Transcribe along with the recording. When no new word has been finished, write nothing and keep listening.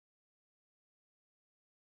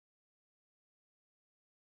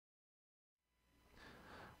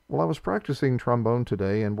Well, I was practicing trombone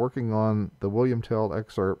today and working on the William Tell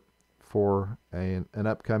excerpt for an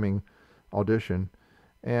upcoming audition,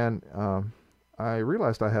 and I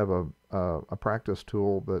realized I have a practice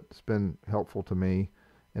tool that's been helpful to me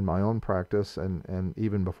in my own practice, and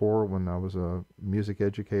even before when I was a music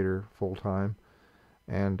educator full time,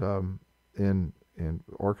 and in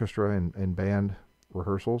orchestra and band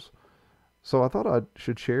rehearsals. So I thought I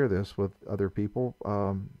should share this with other people,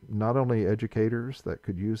 not only educators that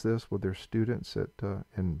could use this with their students at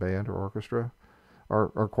in band or orchestra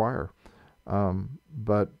or choir,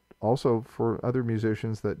 but also for other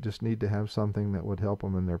musicians that just need to have something that would help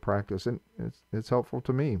them in their practice. And it's helpful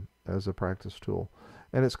to me as a practice tool.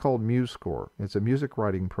 And it's called MuseScore. It's a music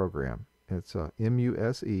writing program. It's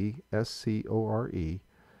MuseScore,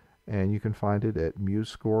 and you can find it at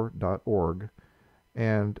musescore.org.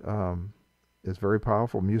 And it's a very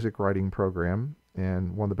powerful music writing program.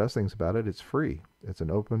 And one of the best things about it, it's free. It's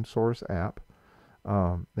an open source app,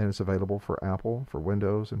 and it's available for Apple, for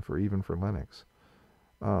Windows, and for even for Linux.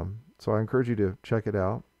 So I encourage you to check it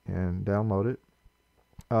out and download it.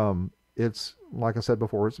 It's like I said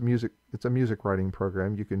before, it's music. It's a music writing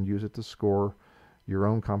program. You can use it to score your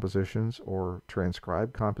own compositions or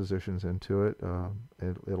transcribe compositions into it.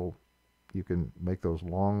 It'll you can make those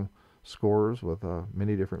long scores with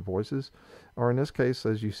many different voices. Or in this case,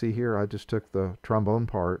 as you see here, I just took the trombone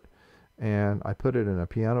part and I put it in a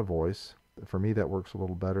piano voice. For me, that works a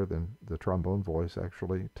little better than the trombone voice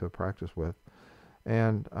actually to practice with.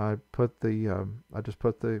 And I just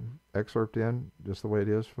put the excerpt in just the way it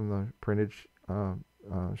is from the printed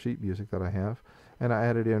sheet music that I have, and I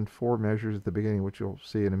added in 4 measures at the beginning, which you'll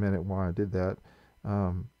see in a minute why I did that,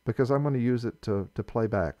 because I'm going to use it to play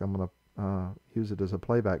back. I'm going to use it as a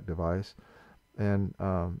playback device, and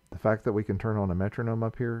the fact that we can turn on a metronome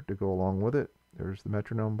up here to go along with it. There's the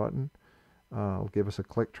metronome button. It'll give us a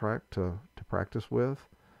click track to practice with.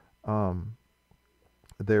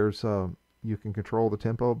 There's You can control the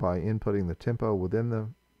tempo by inputting the tempo within the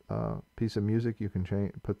piece of music. You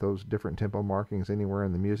can put those different tempo markings anywhere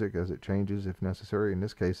in the music as it changes if necessary. In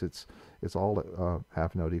this case, it's all at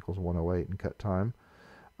half note equals 108 and cut time.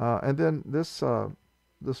 And then this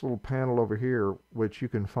little panel over here, which you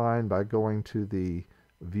can find by going to the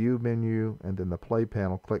View menu and then the Play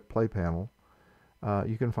panel. Click Play panel.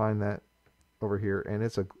 You can find that over here, and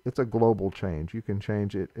it's a global change. You can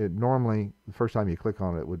change it. It normally, the first time you click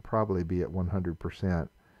on it, would probably be at 100%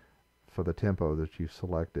 for the tempo that you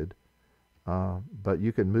selected. But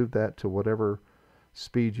you can move that to whatever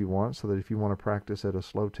speed you want, so that if you want to practice at a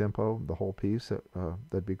slow tempo, the whole piece,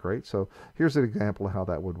 that'd be great. So here's an example of how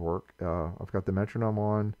that would work. I've got the metronome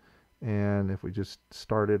on, and if we just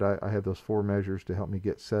started, I have those 4 measures to help me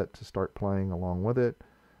get set to start playing along with it.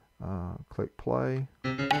 Click play.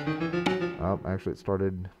 Oh, actually it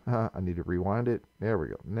started. I need to rewind it. There we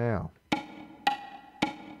go. Now.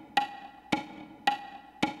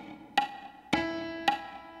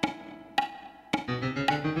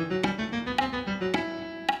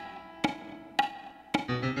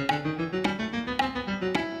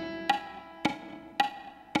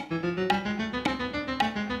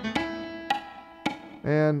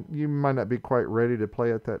 And you might not be quite ready to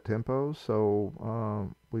play at that tempo, so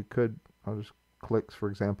I'll just click, for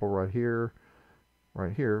example, right here,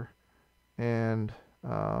 and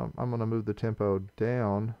I'm going to move the tempo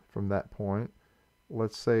down from that point.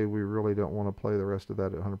 Let's say we really don't want to play the rest of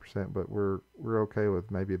that at 100%, but we're okay with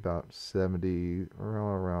maybe about 70,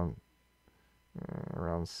 or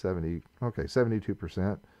around 70, okay,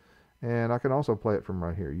 72%. And I can also play it from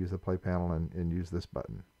right here. Use the play panel and use this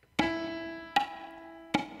button.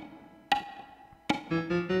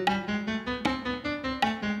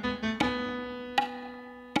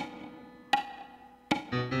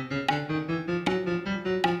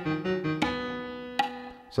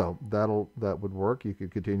 So that would work. You could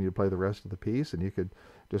continue to play the rest of the piece, and you could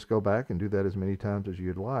just go back and do that as many times as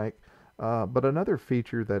you'd like. But another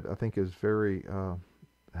feature that I think is very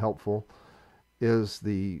helpful is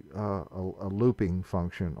a looping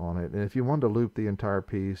function on it. And if you wanted to loop the entire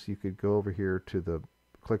piece, you could go over here to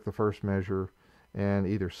click the first measure and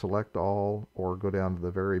either select all or go down to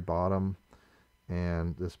the very bottom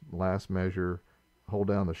and this last measure, hold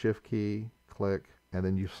down the shift key, click, and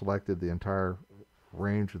then you've selected the entire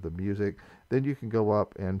range of the music. Then you can go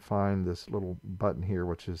up and find this little button here,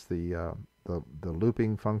 which is the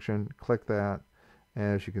looping function. Click that,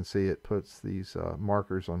 and as you can see, it puts these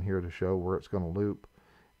markers on here to show where it's going to loop.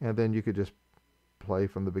 And then you could just play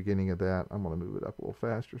from the beginning of that. I'm going to move it up a little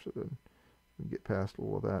faster so that we can get past a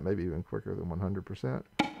little of that, maybe even quicker than 100%.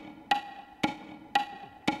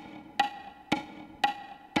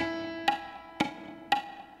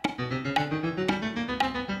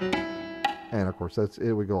 And of course,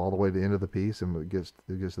 it would go all the way to the end of the piece, and it gets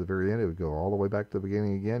to the very end, it would go all the way back to the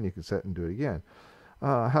beginning again. You could set and do it again.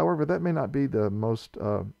 However, that may not be the most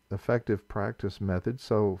effective practice method.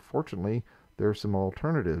 So fortunately, there are some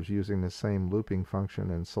alternatives using the same looping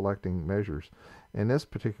function and selecting measures. In this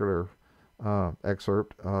particular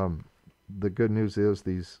excerpt, the good news is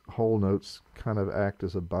these whole notes kind of act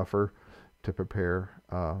as a buffer to prepare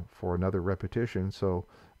for another repetition. So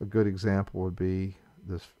a good example would be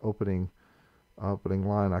this opening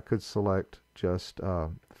line. I could select just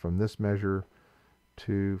from this measure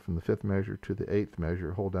from the fifth measure to the eighth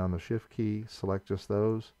measure, hold down the shift key, select just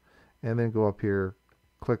those, and then go up here,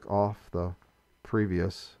 click off the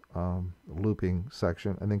previous looping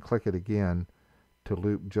section, and then click it again to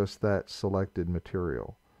loop just that selected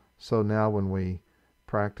material. So now when we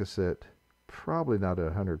practice it, probably not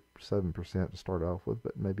at 107% to start off with,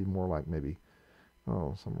 but maybe more like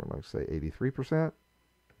somewhere like say 83%.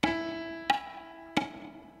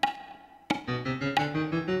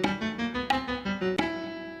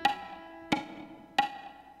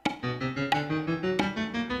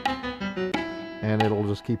 And it'll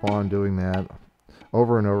just keep on doing that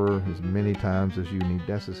over and over as many times as you need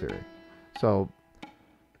necessary. So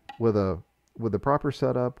with the proper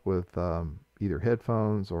setup, with either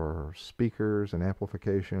headphones or speakers and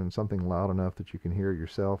amplification, something loud enough that you can hear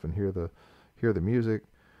yourself and hear the music,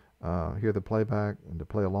 hear the playback, and to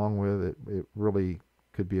play along with it, it really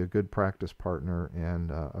could be a good practice partner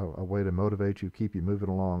and a way to motivate you, keep you moving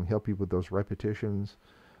along, help you with those repetitions.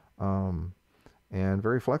 And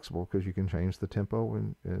very flexible because you can change the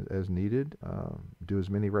tempo as needed, do as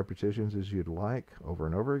many repetitions as you'd like over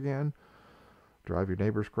and over again, drive your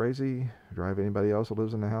neighbors crazy, drive anybody else that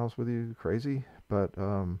lives in the house with you crazy. But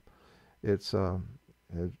I'm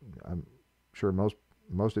sure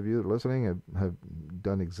most of you that are listening have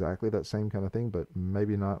done exactly that same kind of thing, but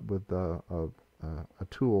maybe not with a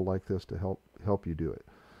tool like this to help you do it.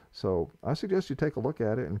 So I suggest you take a look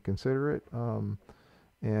at it and consider it.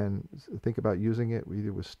 And think about using it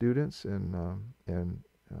either with students and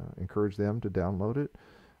encourage them to download it.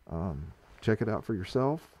 Check it out for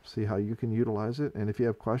yourself. See how you can utilize it. And if you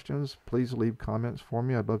have questions, please leave comments for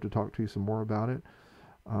me. I'd love to talk to you some more about it.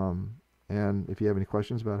 And if you have any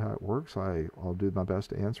questions about how it works, I'll do my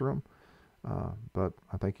best to answer them. But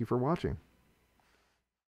I thank you for watching.